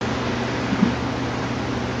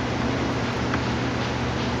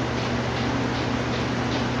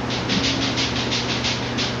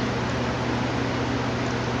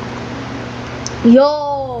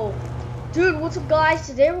Yo! Dude, what's up guys?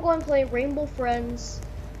 Today we're going to play Rainbow Friends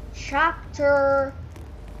Chapter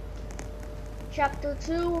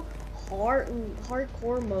 2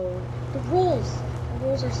 Hardcore mode. The rules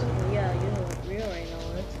are simple. Yeah, you already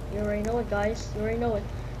know it. You already know it, guys. You already know it.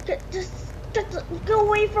 Go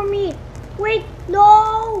away from me! Wait,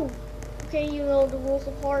 no! Okay, you know the rules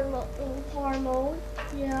of hard mode.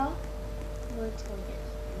 Yeah. Let's go get.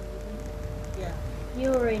 Yeah, you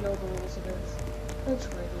already know the rules of this. That's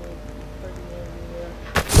regular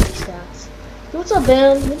stats. What's up,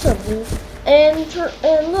 Ben? What's up, dude? And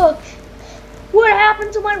look, what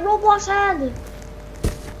happened to my Roblox hand?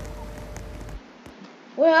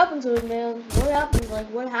 What happened to it, man? What happened? Like,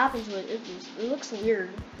 what happened to it? It looks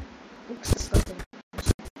weird. It looks disgusting.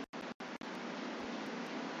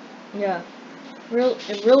 Yeah,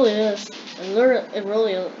 it really is. It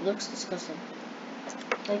really looks disgusting.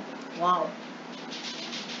 Like, wow.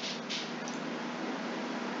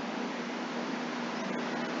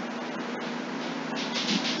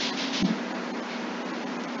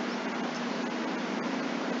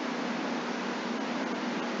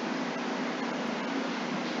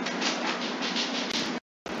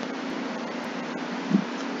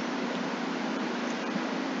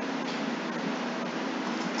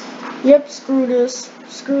 Yep, screw this.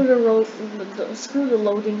 Screw the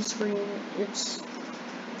loading screen. It's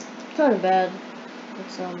kind of bad.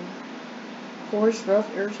 It's coarse, rough,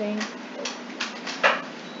 irritating.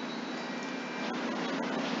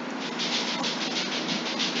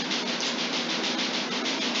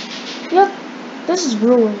 Yep, this is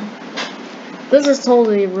ruined. This is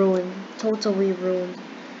totally ruined. Totally ruined.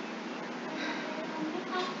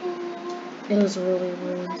 It is really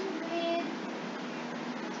ruined.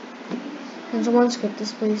 Can someone skip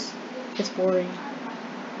this, please? It's boring.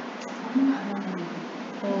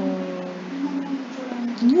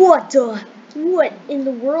 What in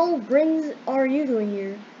the world are you doing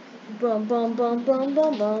here? Bum bum bum bum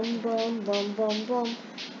bum bum bum bum bum bum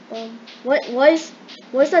bum. Why is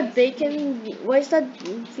that bacon? Why is that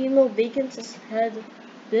female bacon's head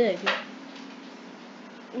big?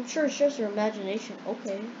 I'm sure it's just your imagination.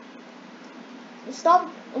 Okay. Stop.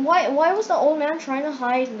 Why was the old man trying to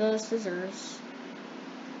hide the scissors?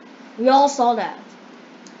 We all saw that.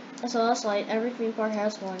 So that's like every theme park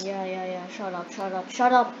has one. Yeah. Shut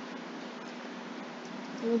up.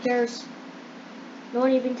 Who cares? No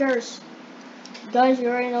one even cares. Guys, you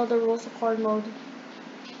already know the rules of hard mode.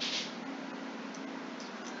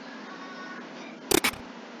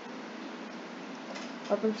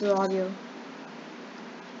 What happened to the audio?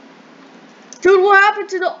 Dude, what happened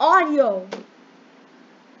to the audio?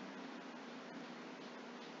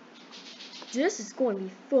 This is going to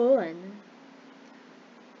be fun.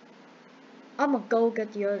 I'ma go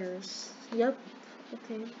get the others. Yep.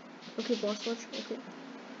 Okay, boss watch. Okay.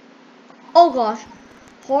 Oh gosh.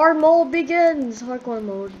 Hard mode begins. Hardcore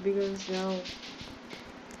mode begins now.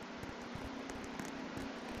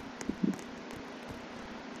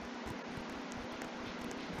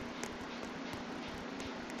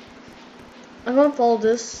 I'm gonna follow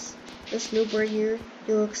this noob right here.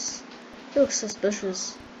 He looks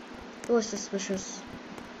suspicious. He looks suspicious.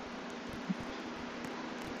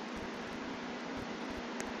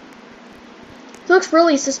 He looks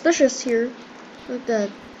really suspicious here. Look at that.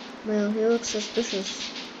 Man, he looks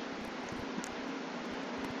suspicious.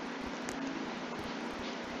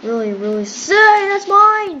 Really. Say, that's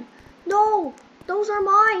mine! No! Those are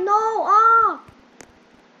mine! No! Ah!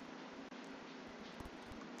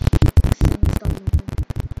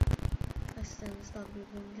 Stop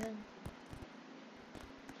moving again.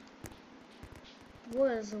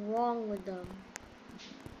 What is wrong with them?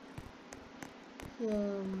 I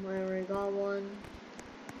already got one.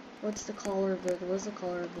 What's the color of it? What's the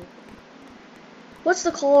color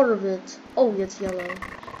of it? Oh, it's yellow.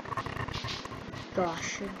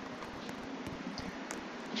 Gosh.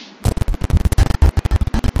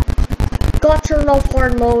 Got turned off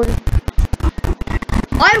hard mode.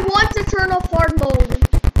 I want to turn off hard mode.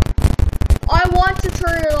 I want to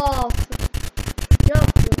turn it off. Yep.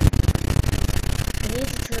 I need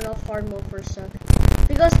to turn off hard mode for a sec.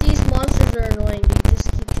 Because these monsters are annoying. They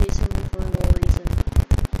just keep chasing me for no reason.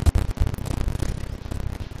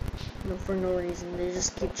 No, for no reason. They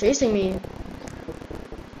just keep chasing me.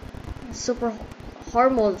 Super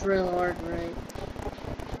hard mode is really hard, right?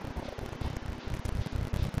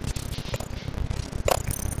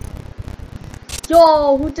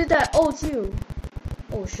 Yo, who did that? Oh, it's you.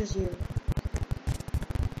 Oh, it's just you.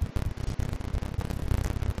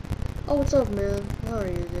 Oh, what's up, man? How are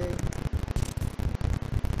you today?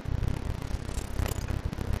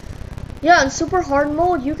 Yeah, in super hard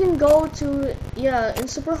mode, you can go to in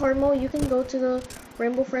super hard mode you can go to the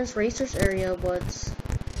Rainbow Friends Racers area,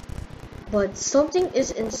 but something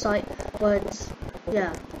is inside. But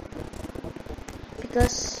yeah,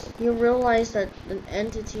 because you realize that an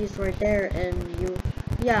entity is right there, and you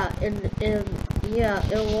it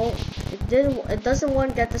doesn't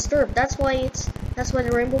want to get disturbed. That's why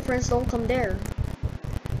the Rainbow Friends don't come there.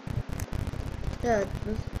 Yeah,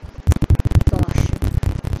 gosh,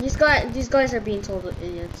 these guys are being told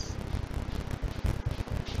idiots.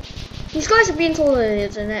 These guys are being told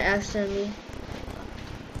idiots, and I accidentally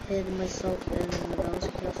hit myself in the mouse.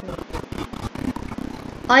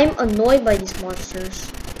 I'm annoyed by these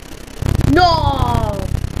monsters. No!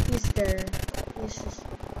 He's there. He's just...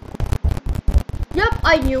 Yep,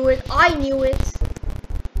 I knew it. I knew it.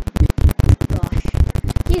 Gosh.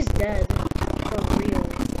 He's dead. For real.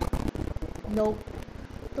 Nope.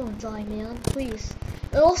 Don't die, man. Please.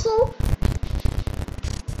 And also,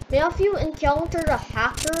 if you encountered a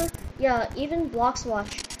hacker, yeah, even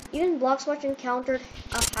Bloxwatch encountered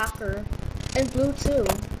a hacker. And Blue too.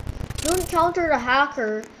 Blue encountered a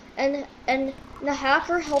hacker, and the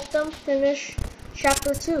hacker helped them finish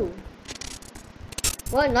chapter 2.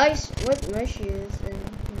 What nice she is, and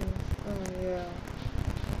oh yeah.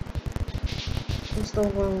 I'm still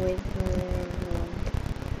going to wait for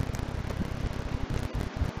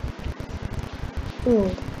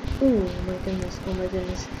Ooh, oh my goodness,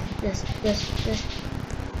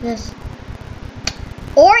 yes,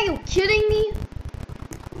 Are you kidding me?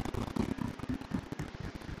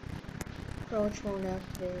 Crouch won't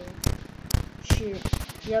activate. Shoot.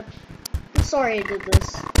 Yep. I'm sorry I did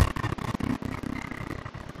this.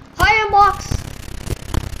 Hi, Mox!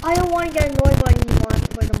 I don't want to get annoyed by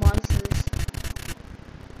the monsters.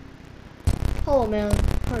 Hello, man.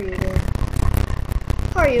 How are you doing?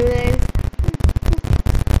 How are you doing?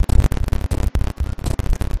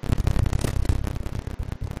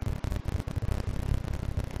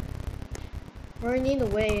 We're in the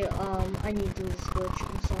way. I need to do the switch.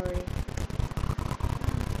 I'm sorry.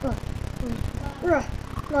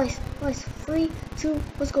 Nice. 3, 2,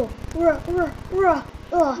 let's go. Man.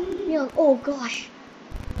 Oh gosh.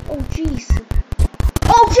 Oh jeez.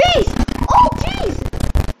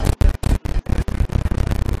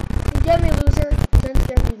 Get me, loser. Get me,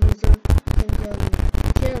 loser. Get me.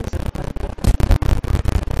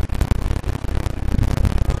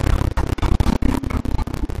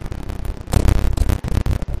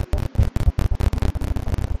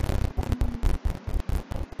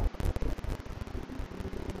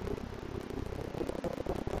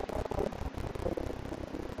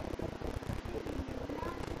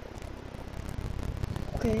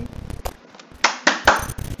 Okay.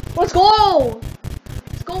 Let's go!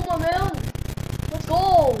 Let's go, my man! Let's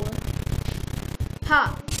go!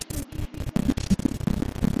 Ha!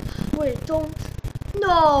 Wait, don't...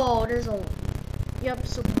 No! There's a... Yep,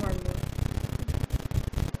 super hard mode.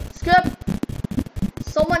 Skip!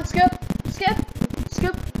 Someone skip! Skip!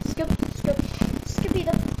 Skippy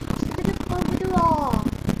the...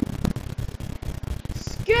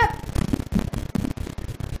 Skip!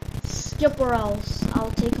 Skip or else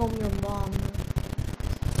I'll take home your mom.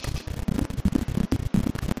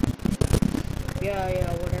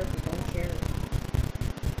 Yeah, whatever, don't care.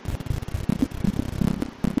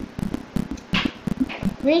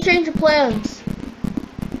 We need to change your plans.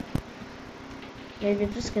 Maybe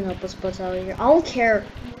this can help us bust out of here. I don't care.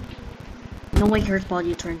 No one cares about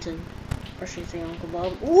you, Trenton. Or should I say Uncle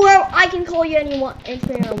Bob? Well, I can call you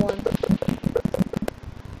anything I want.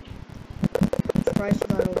 Surprised you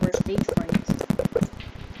got over stage fright.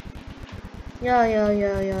 Yeah.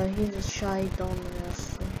 He's a shy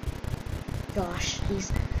dumbass. Gosh,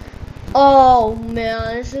 he's... Oh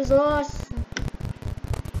man, this is awesome.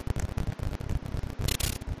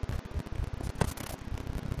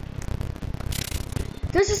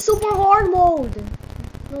 This is super hard mode.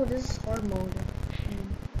 No, this is hard mode.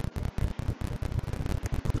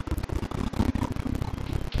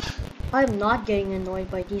 I'm not getting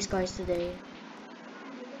annoyed by these guys today.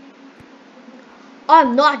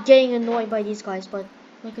 I'm not getting annoyed by these guys, but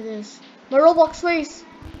look at this. My Roblox face.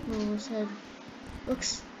 Oh, his head.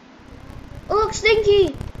 It looks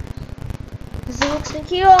stinky. Does it look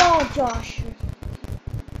stinky? Oh, Josh.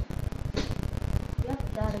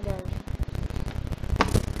 Yep, that again.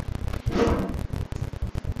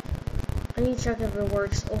 I need to check if it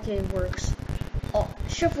works. Okay, it works. Oh,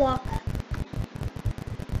 shift lock.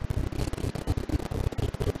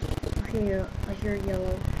 I hear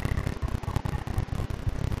yellow.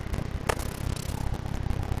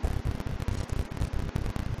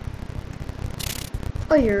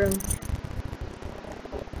 I hear him.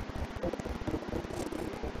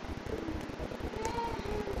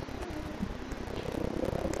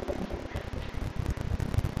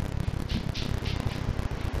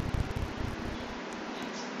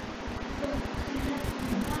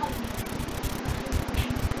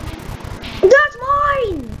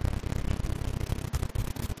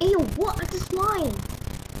 mine.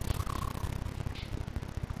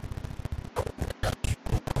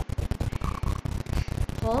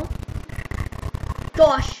 Huh?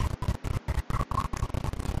 Gosh.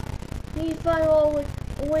 Need to find a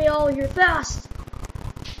way out of here fast.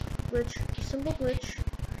 Glitch. Simple glitch.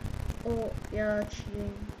 Oh, yeah,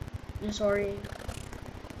 cheating. I'm sorry.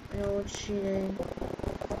 I know it's cheating.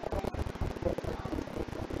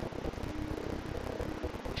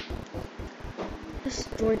 Let's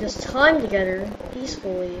enjoy this time together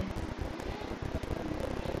peacefully.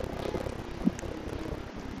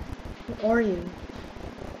 Who are you?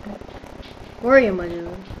 Where are you, my dude?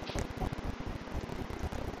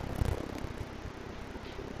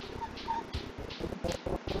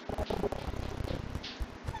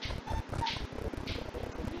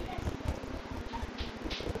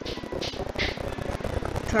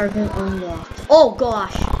 Target unlocked. Oh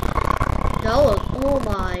gosh! That was, oh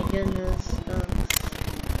my goodness.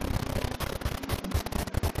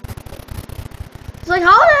 It's like,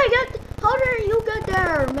 how did you get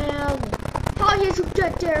there, man? How did you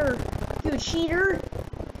get there, you cheater?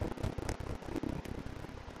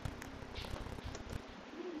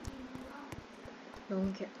 I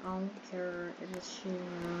don't care if it's cheating.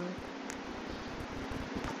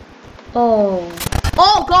 Oh.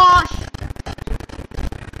 Oh gosh!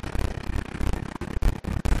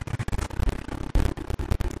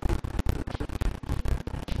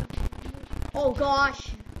 Oh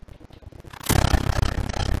gosh!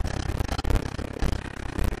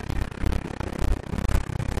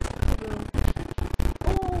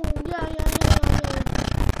 Oh yeah.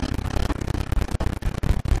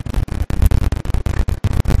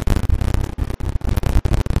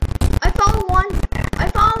 I found one.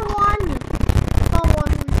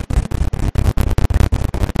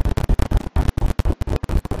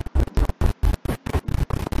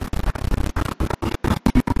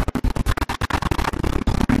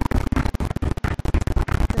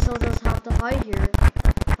 Guess I'll just have to hide here.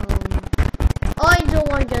 I don't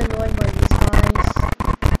want to get annoyed by these guys.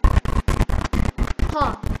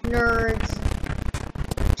 Huh, nerds.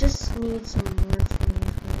 Just need some nerds.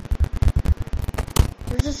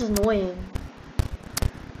 They're just annoying.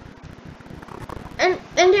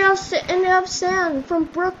 And they have sand from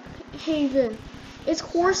Brookhaven. Is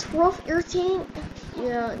coarse, rough, irritating?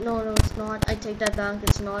 Yeah, no, it's not. I take that back.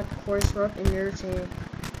 It's not coarse, rough, and irritating.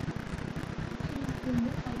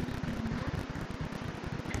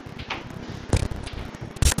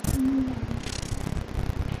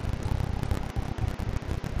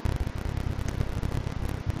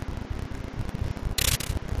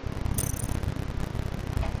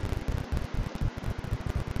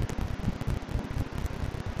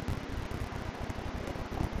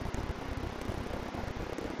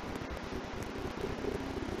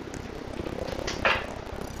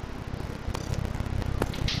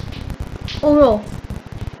 Oh no!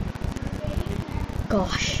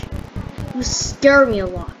 Gosh, you scare me a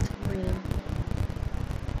lot. Really.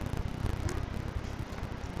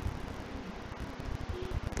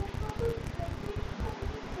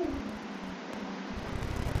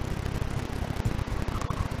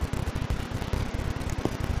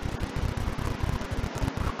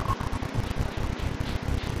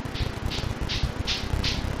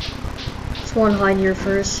 Just one hide here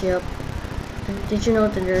first. Yep. And did you know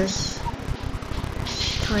that there's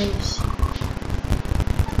times?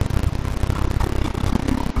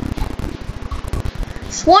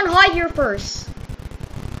 Just one hide here first.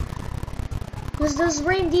 Because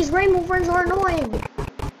these rainbow friends are annoying.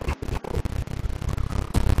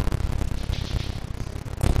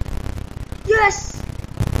 Yes!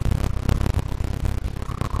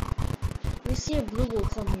 We see a blue will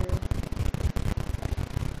come here.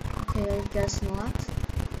 Okay, I guess not.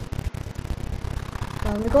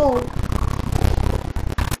 Time to go.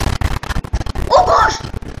 Oh gosh!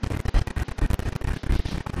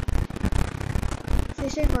 Stay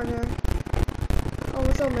safe, partner. Oh,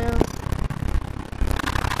 what's up, man?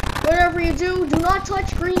 Whatever you do not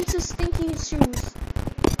touch green to stinky shoes.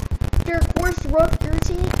 They're coarse, rough,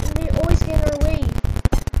 dirty, and they always get in our way.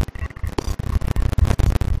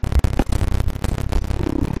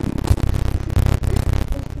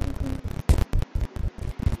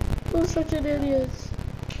 I'm such an idiot.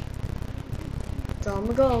 Time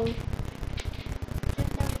to go.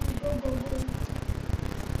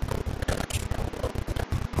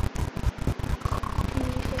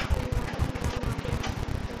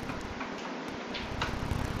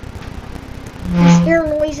 These air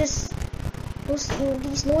noises,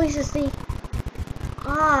 these noises, they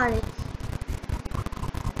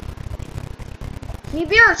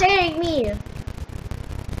keep irritating me.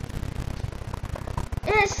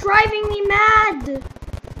 it's driving me mad.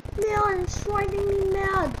 Man, it's driving me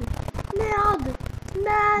mad. Mad.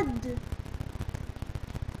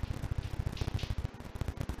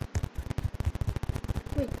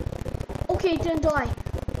 Wait. Okay, it didn't die.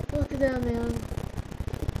 Look at that, man.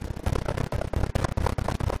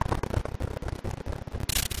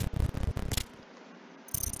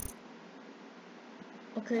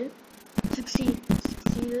 Okay.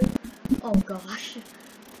 Succeeded. Oh gosh.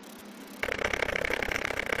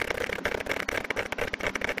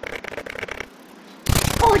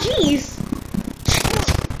 Oh jeez!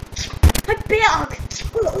 My back!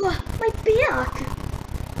 My back!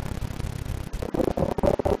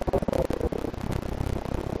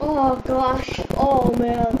 Oh gosh. Oh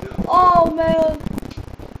man. Oh man.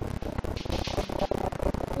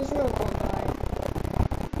 There's no one guy.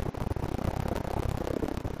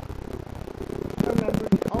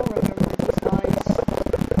 I'll remember these guys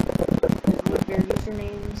with their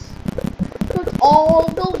usernames. Look, all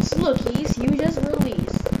those lookies you just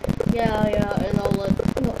released. Yeah, and I'll let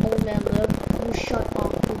the old man live. You shut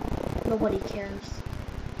up. Nobody cares.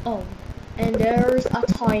 Oh, and there's a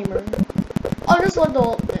timer. I'll just let the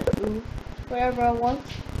old man do whatever I want.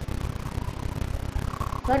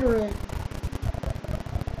 Veteran.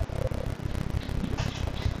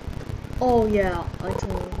 Oh yeah, I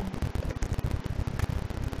told him.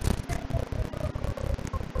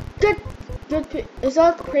 Good. Is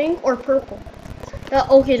that pink or purple?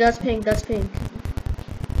 Okay, that's pink.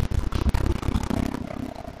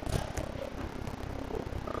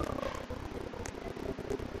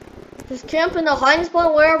 Just camp in the hiding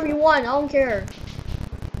spot wherever you want. I don't care.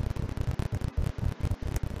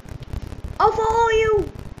 I'll follow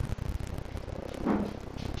you.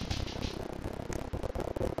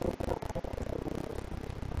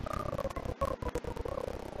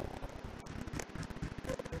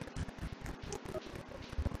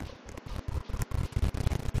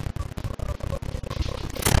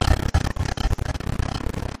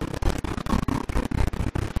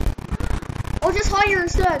 I'll just hire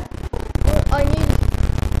instead. I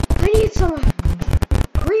need some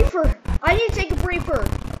briefer. I need to take a briefer.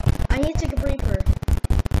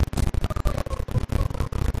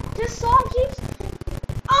 This song keeps.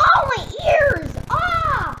 Oh, my ears!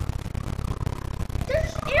 Ah! They're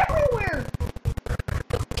just everywhere.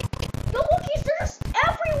 The lookies, they're just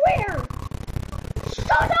everywhere.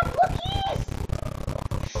 Shut up, lookies!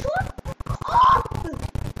 Shut up!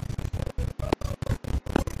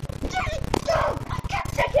 I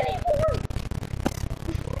can't take it anymore.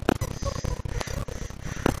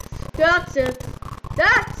 That's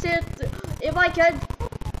it. If I can.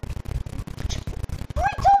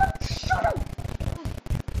 I told him to shut up.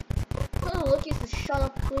 Tell the lookies to shut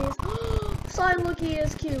up, please. Side lookie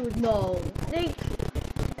is cute. No.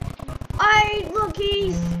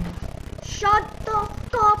 Lookies. Shut the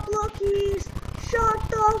fuck up, lookies. Shut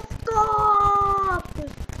the fuck up.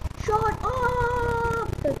 Shut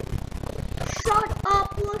up. Shut up,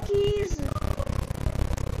 lookies.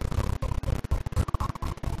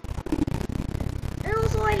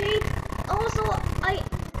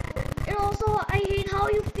 And also I hate how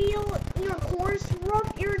you feel your course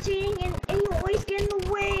rough, irritating, and you always get in the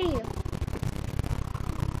way.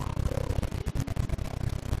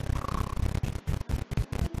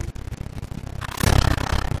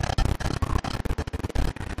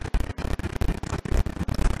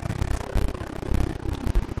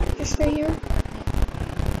 Just stay here.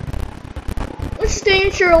 Let's stay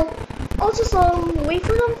in Cheryl. I'll just wait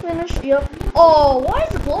for them to finish. Yep. Oh, why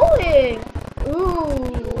is it glowing?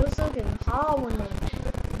 Ooh, it's looking hot one.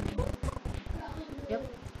 Yep.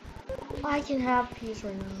 I can have peace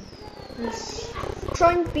right now. Just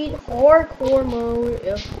trying to beat hardcore mode.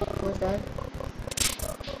 Yep. What's that?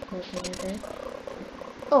 Okay.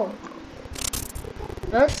 Oh.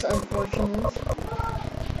 That's unfortunate.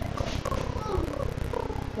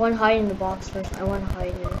 I want to hide in the box first. I want to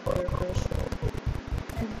hide in there first.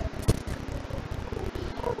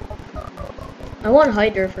 I want to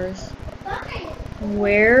hide there first.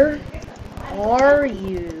 Where are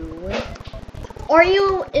you? Are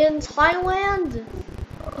you in Thailand?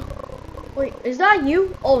 Wait, is that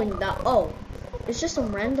you? Oh, it's just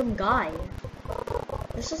some random guy.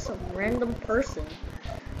 It's just some random person.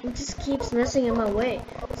 He just keeps messing in my way.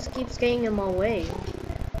 Just keeps getting in my way.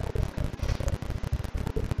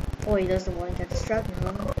 Oh, he doesn't want to get distracted,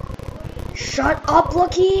 huh? Shut up,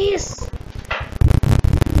 lookies!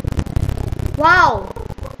 Wow.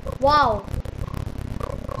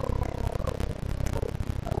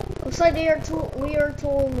 Looks like we are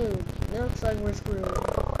totally moved. It looks like we're screwed.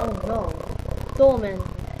 Oh no. Dolman.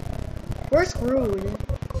 We're screwed.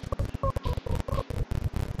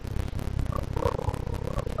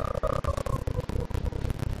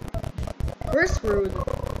 We're screwed.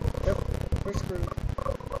 Yep, we're screwed.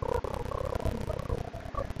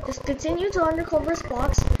 Just continue to undercover this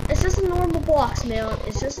box. It's just a normal box, man.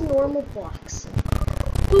 It's just a normal box.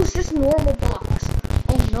 Who's just a normal box?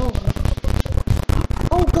 Oh no.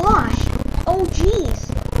 Oh gosh. Oh jeez.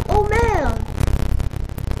 Oh man.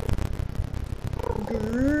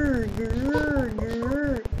 Grrr, grrr,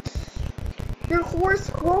 grrr. Your horse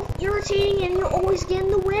both irritating and you always get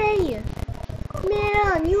in the way.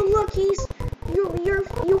 Man, you look,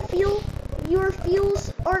 your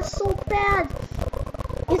feels are so bad.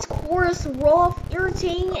 It's coarse, rough,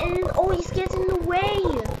 irritating, and it always gets in the way.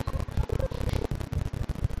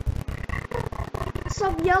 What's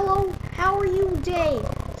up, Yellow? How are you today?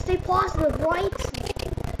 Stay positive, right?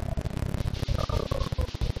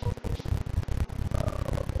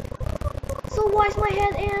 So why is my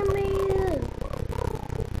head animated?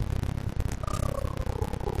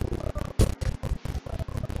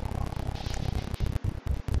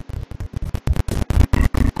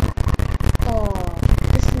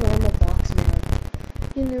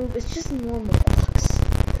 It's just a normal box.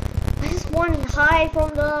 I just want to hide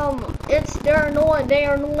from them. They're annoying. They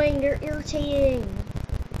are annoying. They're irritating.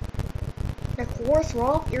 They're coarse,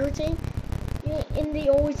 rough, irritating, and they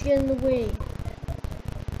always get in the way.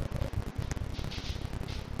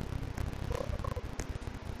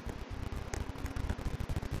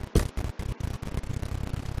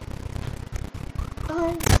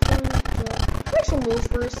 Make some moves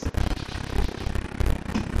first.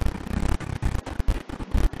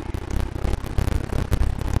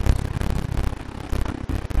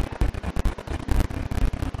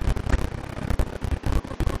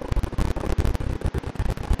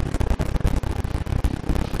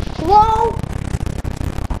 Whoa!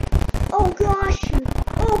 Oh gosh!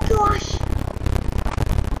 Oh gosh!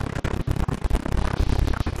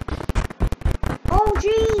 Oh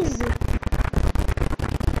jeez!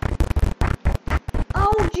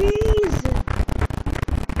 Oh jeez!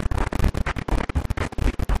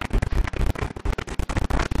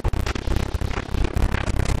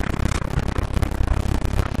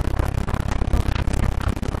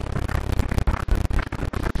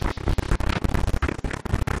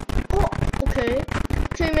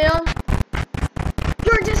 Okay, man.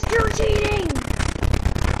 You're just irritating!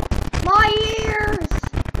 My ears!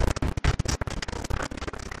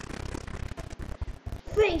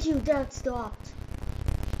 Thank you, that stopped.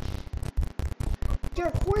 Your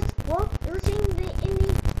horse broke, irritating, and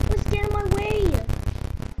let's get in my way.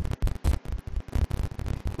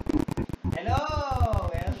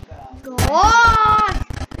 Hello! Welcome! God!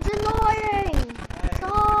 It's annoying!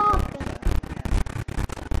 Stop!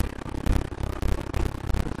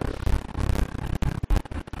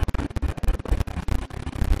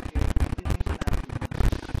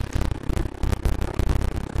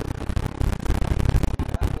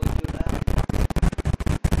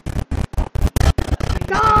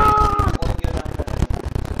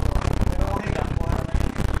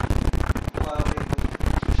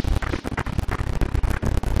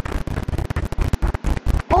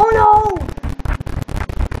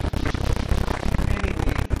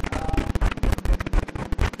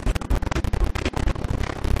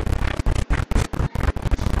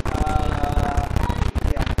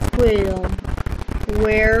 Wait,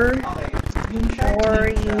 where are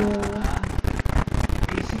you?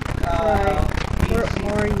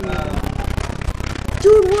 Where are you?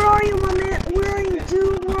 Dude, where are you, my man? Where are you,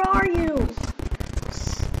 dude? Where are you?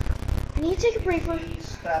 I need to take a break for...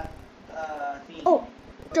 Oh,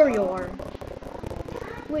 there you are.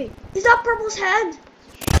 Wait, is that Purple's head?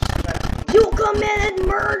 You committed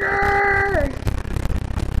murder!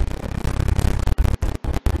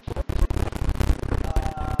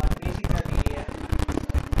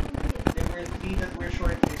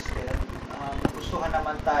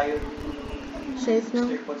 Safe now.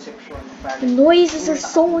 The noises are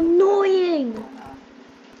so annoying.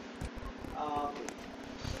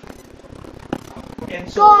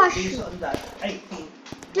 Gosh!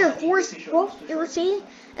 Your horse broke, irritating,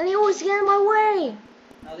 and they always get in my way.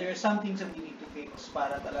 Now there are some things that we need to fix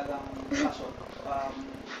para talagang pasok.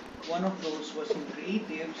 One of those was in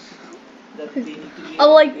creatives that they need to be.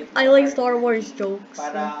 I like Star Wars jokes.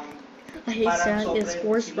 Parang, I hate that it's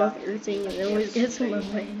horse broke, irritating, and it always gets in my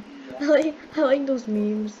way. I like those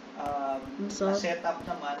memes. Setup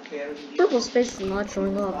naman, pero hindi Purple's face is not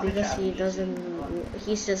showing up because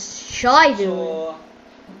he's just shy, dude. So,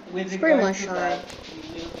 with He's pretty regard much to shy. that,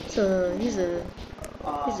 So he's a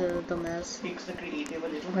dumbass. fix the creative a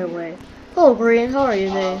little Right bit. away. Hello, Green. How are you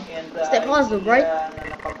today? Stay positive, right? Na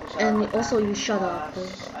napag-usapan And also you shut up. was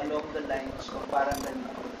along the lines of parang ganito.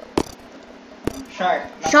 shark.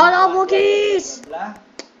 Shut up, Luckies! Blah, blah,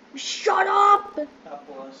 Shut up! blah.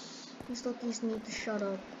 Tapos, These Luckies need to shut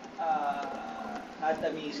up. add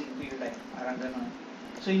amazing to your life. Parang ganun.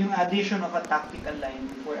 So, yung addition of a tactical line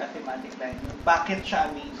before a thematic line, yung bakit siya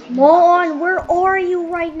amazing. Mon, where are you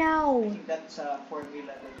right now? I think that's a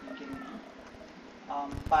formula that we can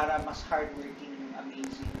para mas hardworking,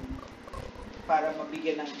 amazing, para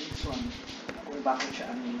mabigyan ng reason kung bakit siya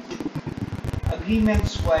amazing.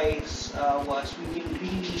 Agreements-wise was we will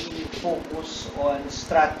really focus on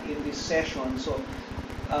strat in this session. So,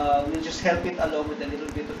 we'll just help it along with a little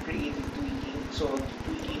bit of creative tweaking. So,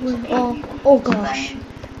 tweaking some creative Oh gosh. design.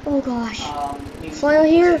 Oh gosh. Maybe Fire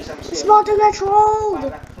here. some It's steps about to get trolled.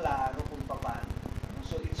 para klaro kung paano.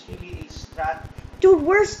 So, it's really a strat. Dude,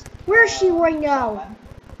 where is she right now?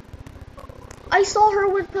 I saw her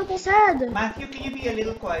with Pimple's head. Matthew, can you be a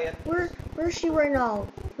little quiet? Where is she right now?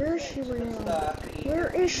 Where is she right now? Where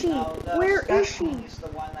is she? Now, the Where is strat she? is the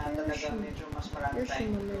one na Where is talaga she? medyo mas marami Where is she,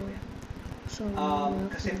 tayong mama? gawin. So,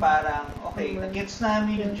 Kasi parang, okay, Mama. nag-gets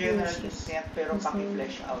namin yung Yeah, general where is she? intent, pero Where's the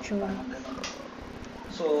paki-flesh out, children? parang ganun.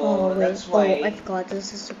 So, oh wait. that's why, Oh, I forgot.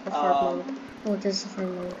 This is super hard mode. um, Oh, this is hard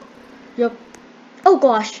mode. Yup. Oh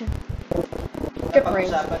gosh. Get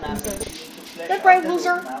brains. napag-usapan namin, Loser. you need to flesh Get out brains, the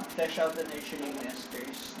loser. roadmap, flesh out the nurturing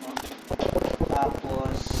nesters, no?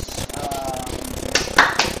 Tapos,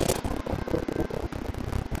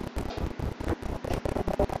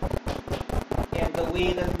 and the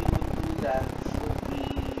way that we would do that would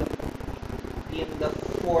be in the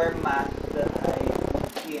format that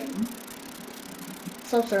I in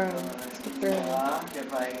Stop staring at me. Stop staring at me.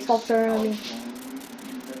 device Stop staring at me. outline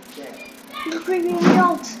in the deck. You're creeping me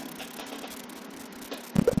out.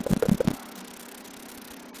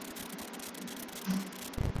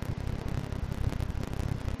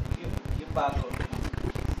 Yung bago.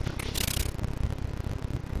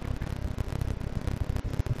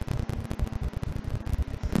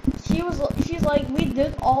 She's like, we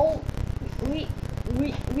did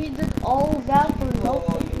all of that for So,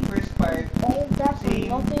 nothing. yung first part, All of that for Same.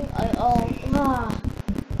 nothing.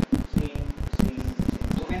 same.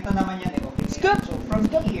 Kumenta naman yan eh, okay. Skip. So, from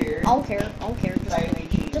Skip. here, I don't care. tayo may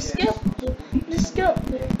changes. Just skip. Just skip.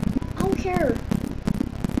 I don't care.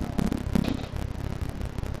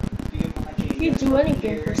 Ito yung mga changes. He'd do from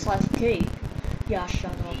anything here. for slice of cake. Yeah,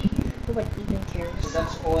 shut up. Nobody even cares. So,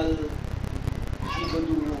 that's all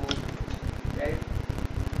Jigoduo, right?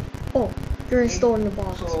 Oh, you're still in the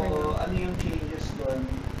box So, right now. ano yung changes doon?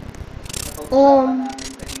 Napag-usapan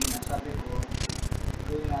namin kanina, sabi ko,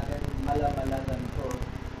 gawin natin mala-mala ganito.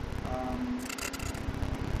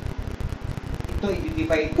 Ito,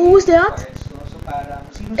 i-divide Who was that? parts, no? So, parang,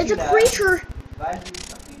 sino It's a sila? creature. Values,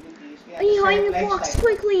 activities, kaya I need to hide in the select box lifestyle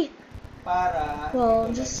quickly. Para,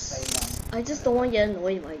 Well, ito, just lifestyle lang. I just don't want to get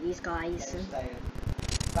annoyed by these guys. Lifestyle.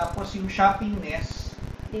 Tapos yung shoppingness,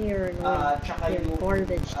 They're annoying. tsaka They're yung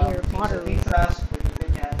garbage. things They're that pottery. they trust, pwede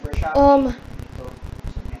ganyan, for shopping, dito.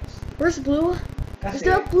 So next. Where's Blue? Kasi, Is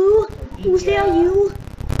that Blue? for Who's media, that? You?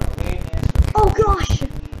 awareness, Oh gosh!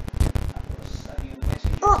 tapos ano yung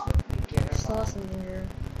messages Oh! that they care Saw about. something here.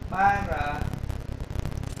 Para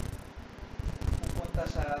pupunta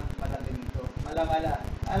sa malaganito. Mala-mala.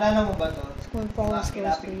 Alala mo ba to? It's going to fall as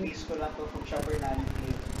close to you. Kinapig-paste ko lang to from Shopper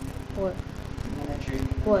Navigate. What? Manager.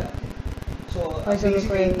 What? So, Why ang does it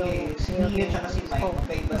basic look like idea is, si Mia tsaka si Mike, Oh.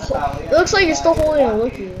 magkaiba na tao yan. It looks like you're still holding a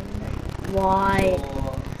Lalaki. Wookiee. Why?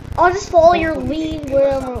 So, I'll just follow your hopefully lead they give us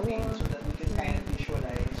wherever it something was. so that we can kind of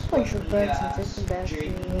visualize Punch what your butt since Mia's it's the best.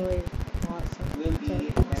 You journey really want will be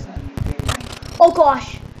something. when unmute your mic. Oh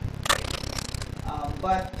gosh!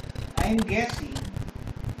 But I'm guessing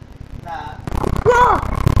na Ah!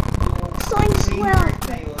 yung Sign framework swell.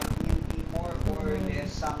 na yun will be more or less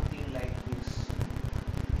something like this.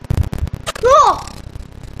 Ah!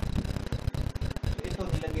 So ito,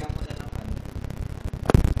 nilagyan ko na ng ano.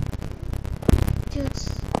 Dude,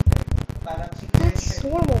 Parang si that's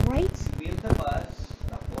normal, right? build the buzz,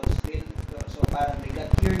 tapos build, so parang they got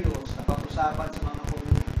curious, napag-usapan sa mga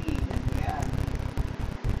community, ganyan.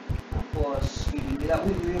 Tapos, feeling nila,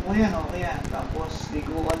 uy, mo yan, okay yan. Tapos, they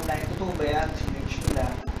go online, totoo ba yan? Sinerch nila.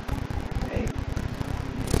 Okay?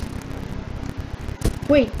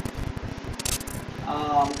 Wait,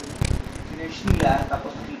 Sinerch nila,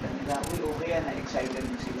 tapos nakita nila, uy, okay yan, excited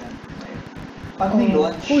na sila. Okay? Pag may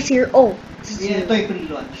launch, who's here? Oh, it's ito you. ay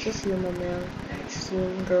pre-launch. It's you, my man. Okay? It's you,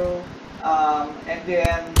 girl. And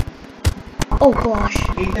then, Oh gosh.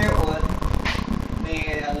 later on,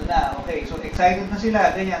 may ano na, okay, so excited na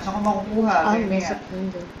sila, ganyan. So kung makukuha, I'm ganyan.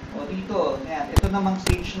 disappointed. O dito, yan. Ito namang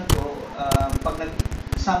stage na to, pag nag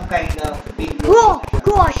some kind of video, Oh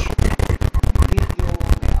gosh! video,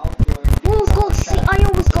 outdoor, What was called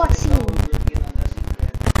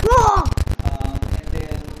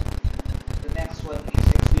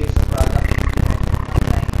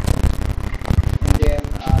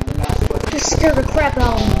crap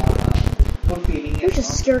out of me. Fulfilling You it,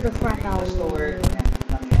 just scared the crap out of me. store,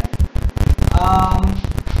 nangyari.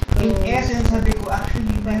 In essence, sabi ko,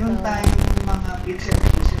 actually, meron tayong mga bits and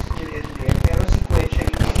pieces here and there, pero si Quecha,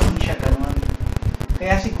 hindi siya ganun.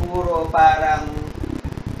 Kaya siguro, parang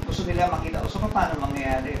gusto nila makita, so paano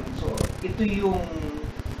mangyayari yun? So, ito yung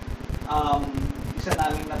isa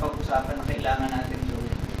namin napag-usapan na kailangan natin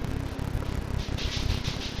gawin.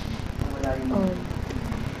 Wala yung...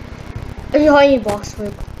 Are you hiding box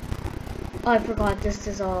quick? I forgot this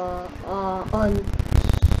is a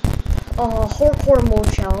hardcore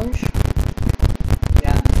mode challenge.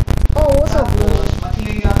 Yeah. Oh, what's up, Blue?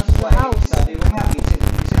 Materials wise, House. sabi mo nga, bits and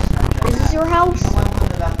pieces na siya. Is this your house? Ginawan ko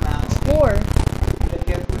na lang na, Explore.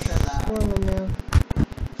 lagyan ko siya na Explore, my man.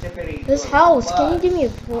 separator. This house. Can you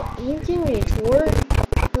But, give me a tour?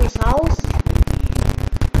 This house.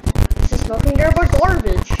 There's nothing there but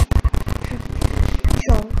garbage.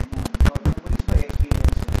 Junk.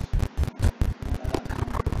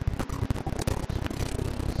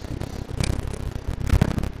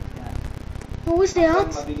 What was that?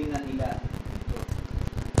 Mabili na nila.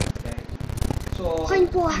 Okay. So, Fine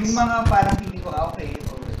box. yung mga parang feeling ko, okay,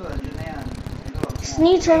 ito, andyan na yan. Just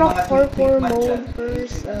need to turn off May mga hardcore tweak-tweak man mode dyan.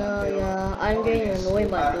 first. Pero, Yeah, I'm okay, getting so annoyed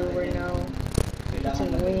by parang Blue right ganyan. now. Kailangan It's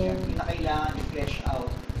na ganyan. annoying. Hindi na kailangan i-flesh out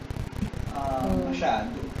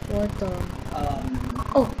masyado. What the? Um,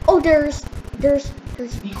 There's.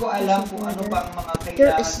 Hindi ko alam kung ano pa ang mga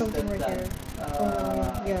There kailangan is something right there.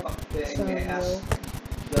 Yeah. I ask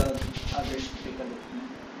the others to take a look.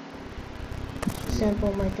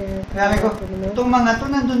 Sample my dad. Sabi ko, itong mga to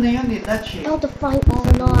nandun na yun eh, Dutch eh. How to find all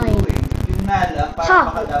nine. Yun nga lang, para Ha!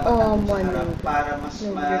 makadapat natin sa one harap, minute. para mas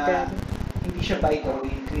No, you're dead. hindi siya vital,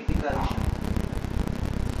 critical siya.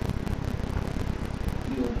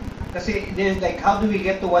 Yun. Kasi there's like, how do we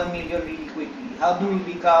get to 1 million really quickly? How do we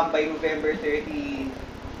become by November 30,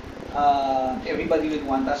 everybody will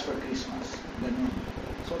want us for Christmas? Ganun.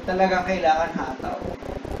 So talagang kailangan hataw.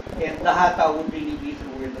 And the hataw would really be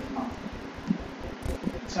through word of mouth.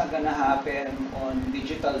 It's not gonna happen on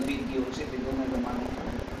digital videos if we don't have the money for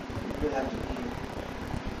it. We'll have to do it.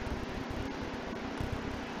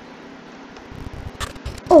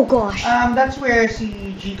 Oh gosh. That's where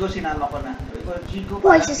si Jigo sinama ko na. Jigo,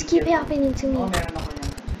 Why does this keep happening to Oo, me? meron ako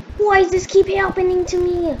yan. Why does this keep happening to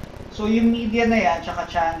me? So yung media na yan, tsaka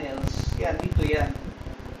channels, yan, dito yan.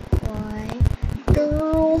 Why?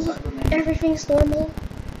 Girls, everything's normal.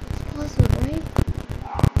 It's possible, right?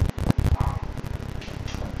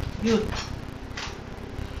 Yun.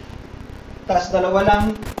 Tapos dalawa lang,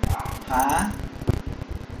 ha?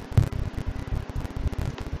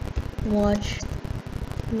 Watch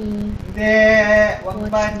me. Hindi, wag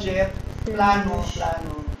Watch budget, me plano, finish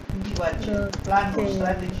hindi budget, the plano, game.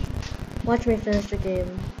 strategy. Watch me finish the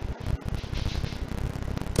game.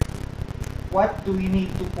 What do we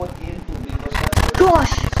need to put into? Because that's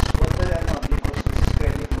Gosh! what the, because this is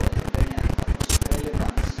credible, ganyan, tapos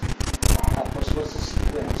relevance, tapos what's the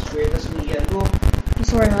sequence, where does Mia look, I'm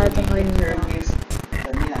sorry, I had to hide in term there. is,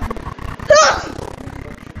 ganyan.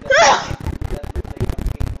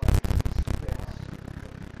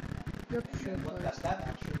 Yep, sure. What does that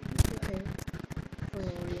actually mean? Okay. For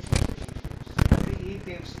no reason.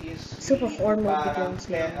 Creatives is Super hard mode parang begins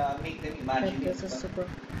now. make them Like, imagine this it, is but super.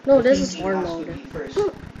 No, the this is thinking hard has to mode. be first.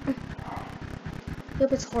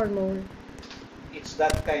 Yep, it's hard mode. It's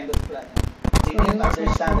that kind of plan. They Oh, didn't that's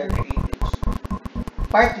understand their hard. creatives.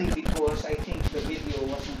 Partly because I think the video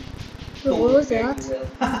wasn't Wait, told what was very that? well.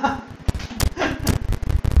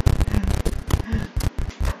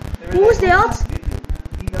 Who was that?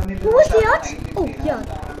 Who was that? Oh, Oh, yeah.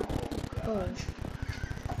 Oh.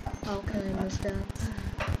 How can I miss that?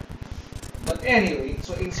 But anyway,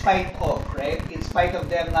 so in spite of, right? In spite of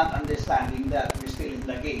them not understanding that, we're still in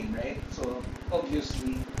the game, right? So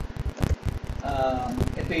obviously,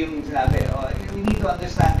 ito yung sinabi, we need to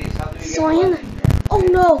understand this. How do we get Cyan? one in there? Oh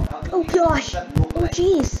no! How do Oh we gosh! that look Oh like?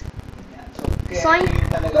 jeez! Yan. So, kaya Cyan? yun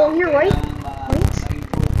talaga Oh, here, right? kailangan Right?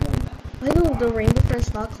 ma-improve muna. Why do the rainbow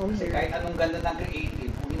friends not come Kasi here? kahit anong ganda ng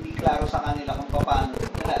creative, kung hindi klaro sa kanila kung paano,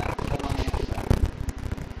 wala. Ito mangyayari sa akin.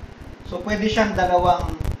 So, pwede siyang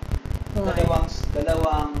dalawang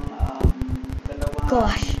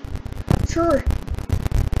Gosh! Sure!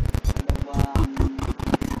 dalawang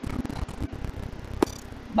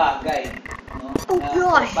bagay, no? Oh,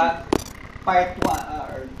 gosh! Part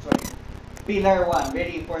 1, pillar 1,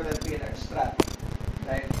 very important pillar, strat.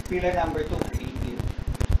 Right? Pillar number 2, creative.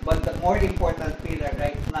 But the more important pillar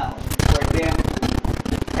right now is for them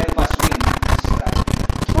to help us win is strat.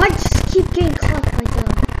 Why just keep getting caught like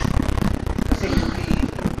that? Kasi yung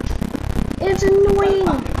creative, It's annoying!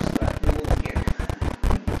 pag yung strat, we won't care.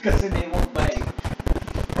 Kasi di mo ba eh.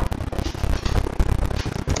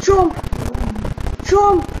 Jump!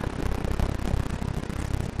 Jump!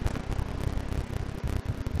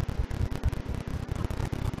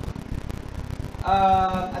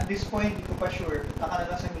 At this point, hindi ko pa sure. Punta ka na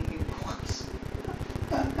lang sa meeting bukas.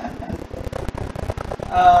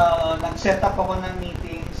 Nag-set up ako ng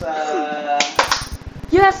meeting sa...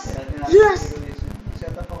 Yes! Yes!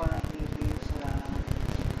 Nag-set up ako ng meeting sa...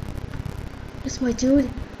 It's my dude.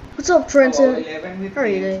 What's up, Oo, Trenton? 11 with How are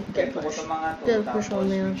you me. today? Get Ito ko push. ito mga to. Get Tapos push on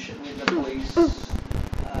there. with the boys.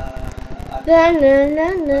 At Na na na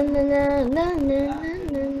na na na na na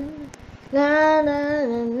na na na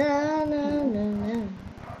na na na na.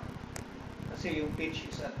 kasi yung pitch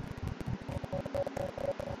is at...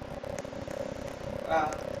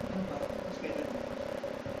 ano ba? Schedule.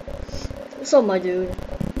 What's up, my dude?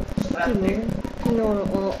 Keep Strat moving. No,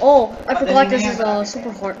 oh, I forgot this is Madali na yan,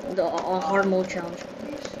 super hard, the hard mode challenge.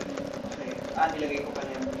 Okay. Nilagay ko pala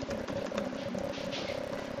yung...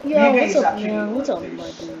 Yeah, Hey, what's guys, up, actually, man? What's up, there's-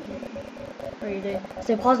 my dude? How are you doing?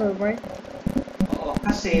 Stay positive, right? Oo,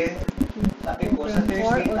 kasi sabi ko sa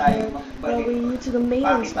Thursday tayo magbalik. Probably to the main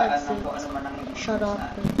Pakitaan ng kung exit. ano man ang ibig Shut up.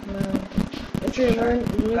 natin. Make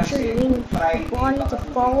sure you lean body to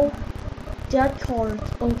follow that card,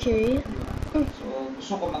 okay? So,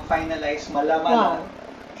 gusto ko mag-finalize malaman Wow, na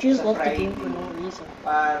she just sa left the Friday game for no reason.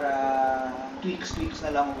 para tweaks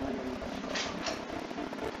na lang ako.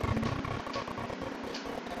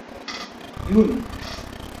 Yun.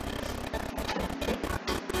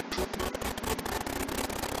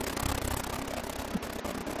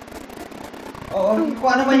 Oo,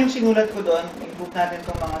 kung ano man yung sinulat ko doon, improve natin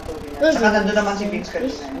itong mga to. Saka nandun naman si Vince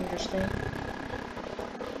This is kanina. interesting.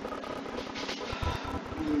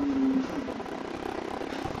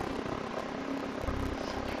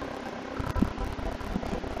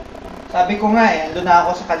 Sabi ko nga eh, andun na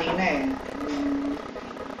ako sa kanina eh.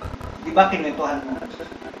 Di ba kinwentuhan mo?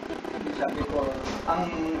 Sabi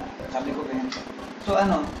ko ganyan. So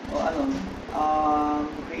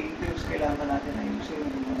creatives kailangan pa natin ayusin.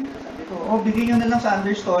 Sabi ko, bigyan nyo na lang sa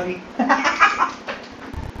understory.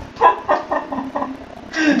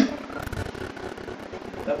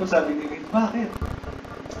 Tapos sabi ni Vince, bakit?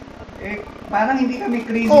 Parang hindi kami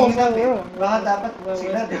crazy enough eh. Baka dapat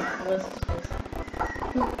sila, di ba?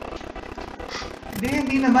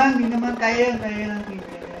 Hindi naman. Kaya yan.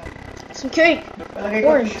 Some cake. Palagay ko,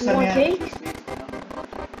 Orange, pizza you want na yan. cake?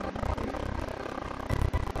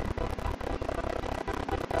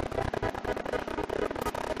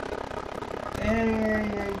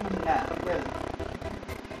 Yun nga. Well,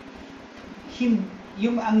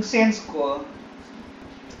 yung ang sense ko,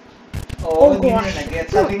 hindi nila gosh.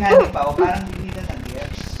 nag-gets. Sabi nga ni Pao, parang hindi nila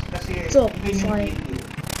nag-gets. Kasi So, even yung sorry. video,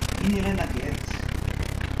 hindi nila nag-gets.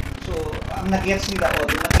 So, ang nag-gets nila,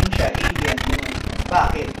 dumating siya, alien, gano'n.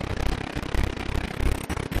 Bakit?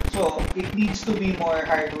 So, it needs to be more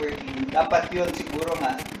hardworking. Dapat yun, siguro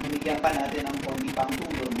nga, binigyan pa natin ng konti pang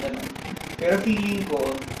tulong, gano'n. Pero feeling ko,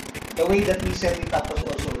 the way that we set it up was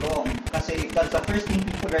also wrong. Kasi if that's the first thing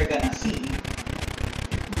people are gonna see,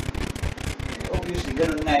 obviously,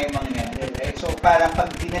 ganun nga yung mangyayari, right? So, parang pag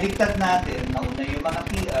binaliktad natin, nauna yung mga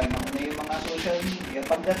PR, nauna yung mga social media,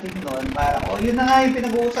 pagdating nun, parang, yun na nga yung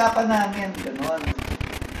pinag-uusapan namin, ganun.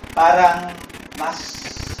 Parang, mas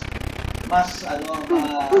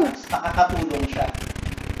nakakatulong siya.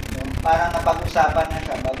 No? Parang napag-usapan na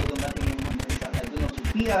siya bago dumating yung commercial. I don't know, si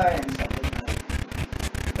PR and stuff like that.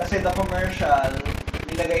 Kasi the commercial,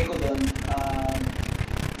 nilagay ko doon,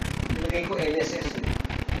 nilagay ko LSS eh.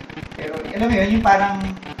 Pero alam mo yun, yung parang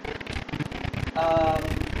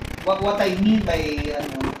what I mean by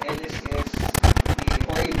LSS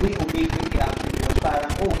or ubiquity actually was parang,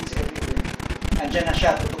 it's everywhere. Andyan na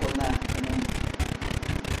siya, totoo na.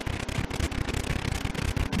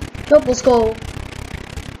 Nope, let's go.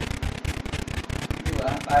 Diba?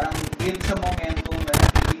 Parang build sa momentum na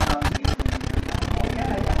hindi namin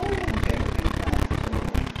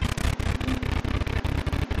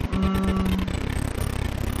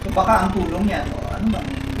so baka ang tulong yan, ano ba,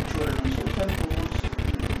 nature ng social tools,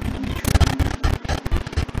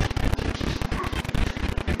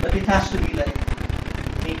 but it has to be like,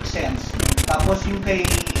 make sense. Tapos yung kay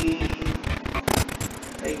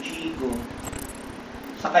Chigo,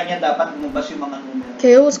 sa kanya dapat lumabas yung mga numero.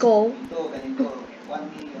 Okay, let's go. Ganito,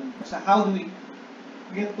 1 million. Kasi how do we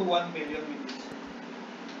get to 1 million with this?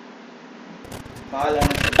 Bahala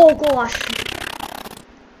na siya. Oh gosh,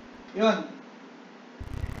 Yun.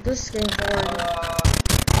 this game hard.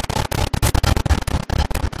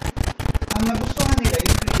 Ang nagustuhan nila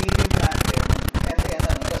yung creative natin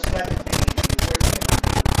and the strategy work nila.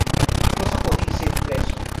 Ito sa cohesive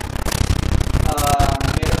question.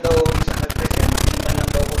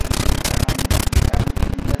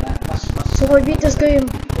 So I beat this game.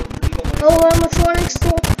 Hindi ko Oh, animatronics,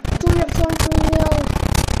 two animatronics now.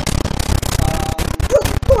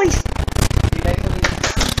 Boys! Dilay ko din.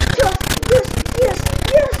 Yes! Yes!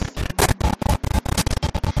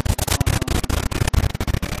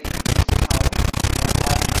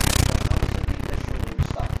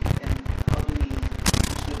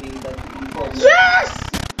 Yes!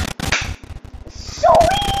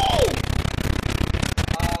 Sweet!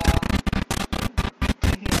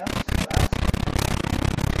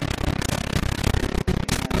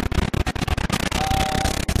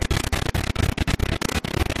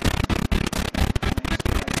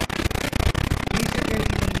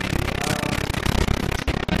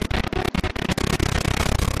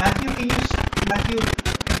 Matthew,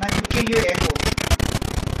 kill your echo.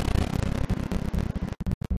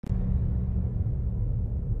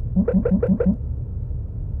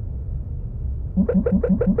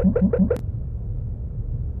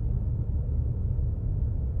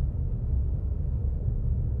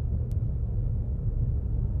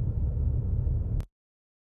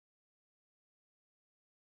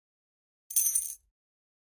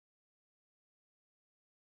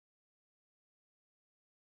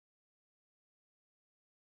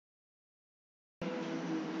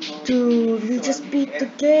 Dude, we just beat the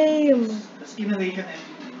game. The stimulation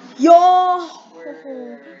MVPs. Yo!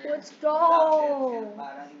 Where Let's go!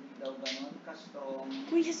 parang hindi daw ganun ka-strong.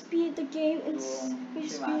 We just beat the game in we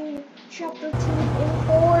just beat chapter 2 in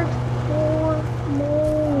hard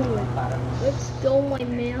mode. Parang Let's go, my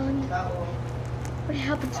man. tao, What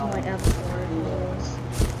happened to my avatar?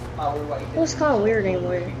 power-wise. Well, it's kind of weird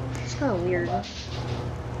anyway. It's kind of weird.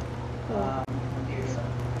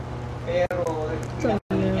 Pero, So,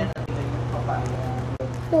 niya na nila yung papaya.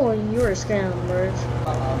 Oh, you're a scam, bro.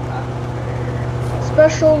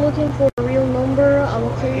 Special looking for a real number. I'm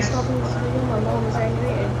okay stopping this video. My mom is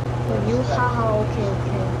angry and when you haha okay.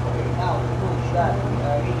 Okay, now, he knows that.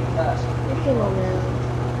 He does. Okay, my man.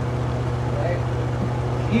 Right?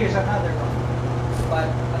 Here's another one. But,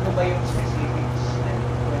 ano ba yung specifics na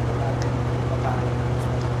kwento natin yung papaya?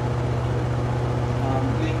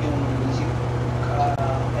 Yun yung basic kailangan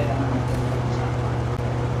natin pag-usapan.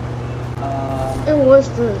 And what's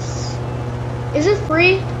this? Is it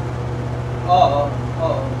free? Oo.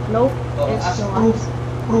 Nope. Oo, It's as not.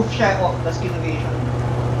 proof siya of the stimulation.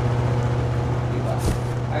 Diba?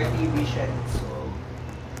 RTV siya. So,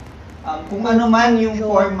 kung ano man yung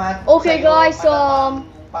format. Okay, sa'yo, guys, yung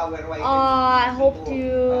power wide I hope parang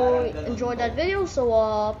you ganun enjoyed to. that video. So,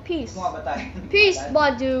 peace. Gusto nga ba tayo? Peace, my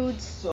dudes. So,